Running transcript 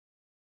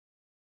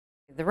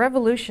The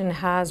revolution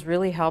has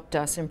really helped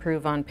us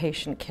improve on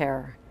patient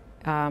care.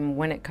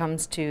 When it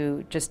comes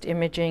to just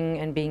imaging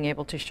and being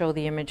able to show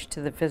the image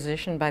to the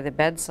physician by the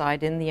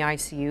bedside in the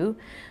ICU,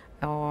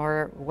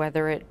 or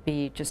whether it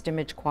be just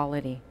image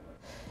quality.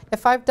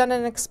 If I've done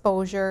an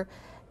exposure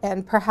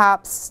and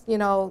perhaps,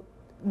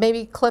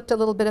 maybe clipped a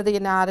little bit of the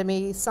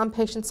anatomy, some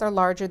patients are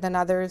larger than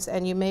others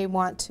and you may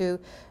want to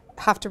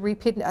have to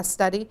repeat a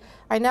study,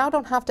 I now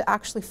don't have to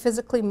actually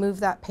physically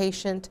move that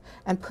patient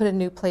and put a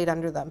new plate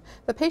under them.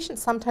 The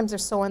patients sometimes are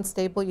so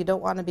unstable you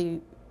don't want to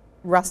be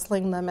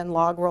wrestling them and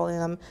log rolling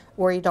them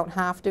where you don't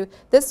have to.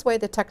 This way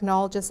the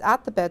technologist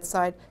at the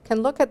bedside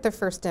can look at their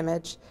first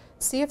image,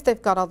 see if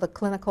they've got all the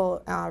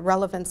clinical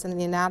relevance in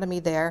the anatomy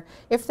there.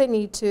 If they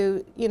need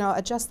to,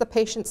 adjust the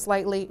patient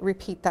slightly,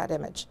 repeat that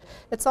image.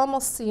 It's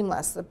almost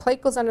seamless. The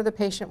plate goes under the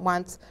patient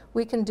once.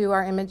 We can do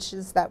our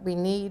images that we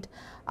need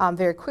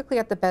very quickly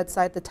at the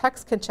bedside. The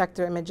techs can check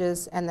their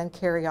images and then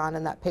carry on,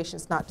 and that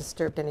patient's not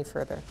disturbed any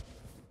further.